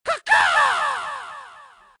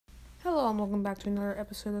and welcome back to another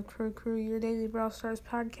episode of Crew, your daily Brawl Stars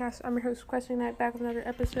podcast. I'm your host, Questing Night, back with another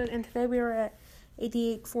episode, and today we are at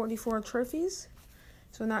 8844 trophies,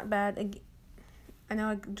 so not bad. I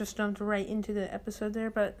know I just jumped right into the episode there,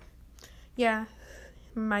 but yeah,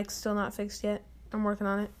 mic's still not fixed yet. I'm working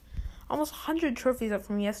on it. Almost 100 trophies up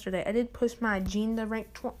from yesterday. I did push my Gene to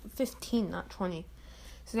rank 15, not 20.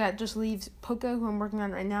 So that just leaves Poco, who I'm working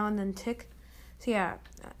on right now, and then Tick. So yeah,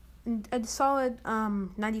 a solid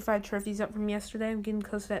 95 trophies up from yesterday. I'm getting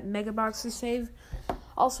close to that mega box to save.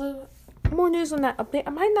 Also, more news on that update.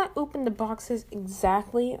 I might not open the boxes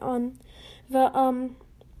exactly on the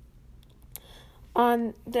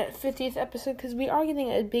 50th episode, because we are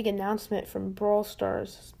getting a big announcement from Brawl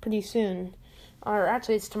Stars pretty soon. Or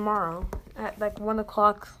actually, it's tomorrow at like 1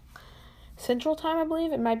 o'clock Central Time, I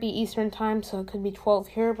believe. It might be Eastern Time, so it could be 12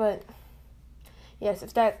 here, but yes,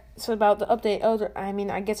 so about the update,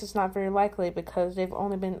 I guess it's not very likely because they've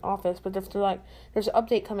only been in office, but if they're like, there's an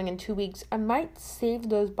update coming in 2 weeks, I might save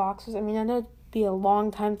those boxes. I mean, I know it'd be a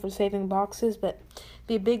long time for saving boxes, but it'd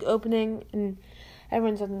be a big opening, and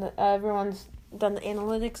everyone's done the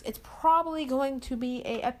analytics. It's probably going to be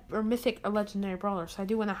a mythic or legendary brawler, so I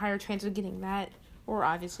do want a higher chance of getting that, or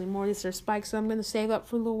obviously Mortis or Spike, so I'm going to save up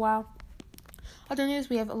for a little while. Other news,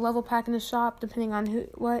 we have a level pack in the shop, depending on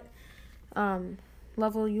what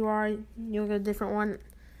level you are, you'll get a different one.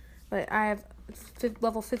 But I have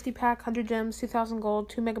level 50 pack, 100 gems, 2,000 gold,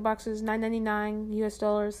 2 mega boxes, $9.99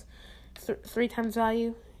 US, 3 times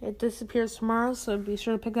value. It disappears tomorrow, so be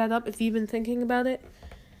sure to pick that up if you've been thinking about it.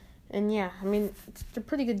 And yeah, I mean, they're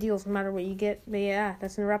pretty good deals no matter what you get. But yeah,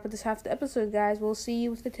 that's going to wrap up this half of the episode, guys. We'll see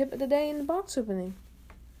you with the tip of the day in the box opening.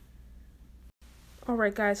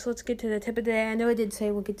 Alright, guys, so let's get to the tip of the day. I know I did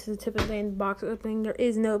say we'll get to the tip of the day in the box opening. There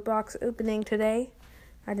is no box opening today.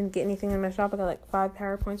 I didn't get anything in my shop. I got like 5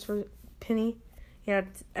 power points for Penny. Yeah,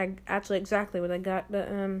 actually exactly what I got. But,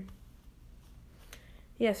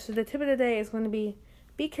 yeah, so the tip of the day is going to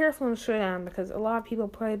be careful in Showdown, because a lot of people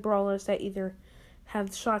play brawlers that either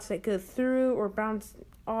have shots that go through or bounce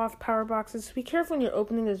off power boxes. So be careful when you're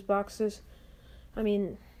opening those boxes. I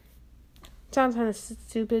mean, it sounds kind of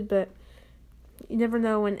stupid, but you never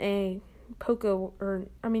know when Poco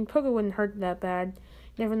wouldn't hurt that bad.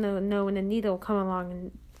 You never know when a Nita will come along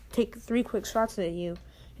and take 3 quick shots at you.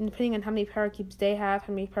 And depending on how many power cubes they have,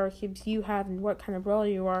 how many power cubes you have, and what kind of brawler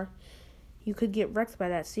you are, you could get wrecked by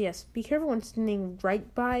that. So yes, be careful when standing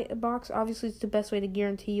right by a box. Obviously, it's the best way to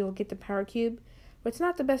guarantee you'll get the power cube, but it's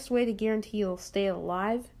not the best way to guarantee you'll stay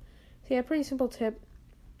alive. So yeah, pretty simple tip.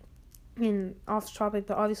 And off topic,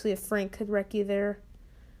 but obviously a Frank could wreck you there.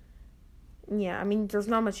 Yeah, I mean, there's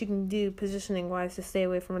not much you can do positioning-wise to stay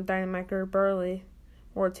away from a Dynamite or a Burley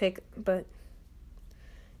or a Tick, but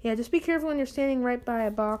yeah, just be careful when you're standing right by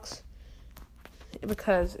a box,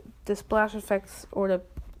 because the splash effects or the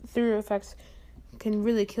through effects can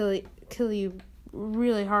really kill you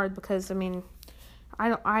really hard, because, I mean, I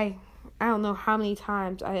don't know how many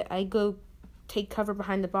times I go take cover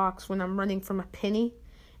behind the box when I'm running from a Penny,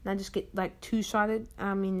 and I just get, like, 2-shotted.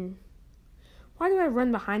 I mean, why do I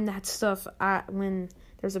run behind that stuff when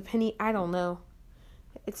there's a Penny? I don't know.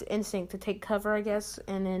 It's instinct to take cover, I guess.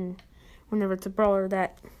 And then whenever it's a brawler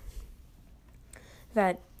that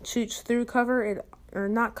shoots through cover, or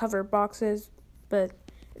not cover boxes, but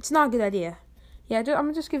it's not a good idea. Yeah, I'm going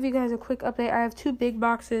to just give you guys a quick update. I have 2 big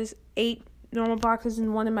boxes, 8 normal boxes,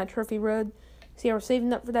 and 1 in my trophy road. So yeah, we're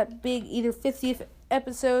saving up for that big either 50th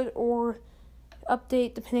episode or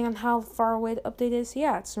update, depending on how far away the update is. So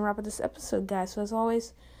yeah, it's the wrap of this episode, guys. So as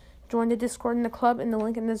always, join the Discord and the club in the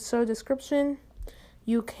link in the show description.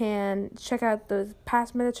 You can check out the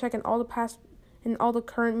past meta check and all the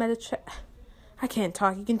current meta check. I can't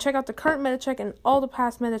talk. You can check out the current meta check and all the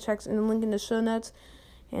past meta checks in the link in the show notes.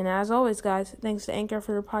 And as always, guys, thanks to Anchor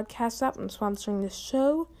for their podcast app and sponsoring this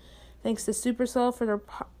show. Thanks to Supercell for their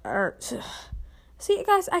see,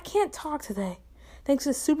 guys, I can't talk today. Thanks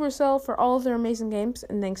to Supercell for all of their amazing games,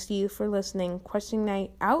 and thanks to you for listening. Questing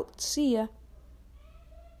Night out. See ya.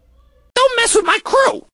 Don't mess with my crew!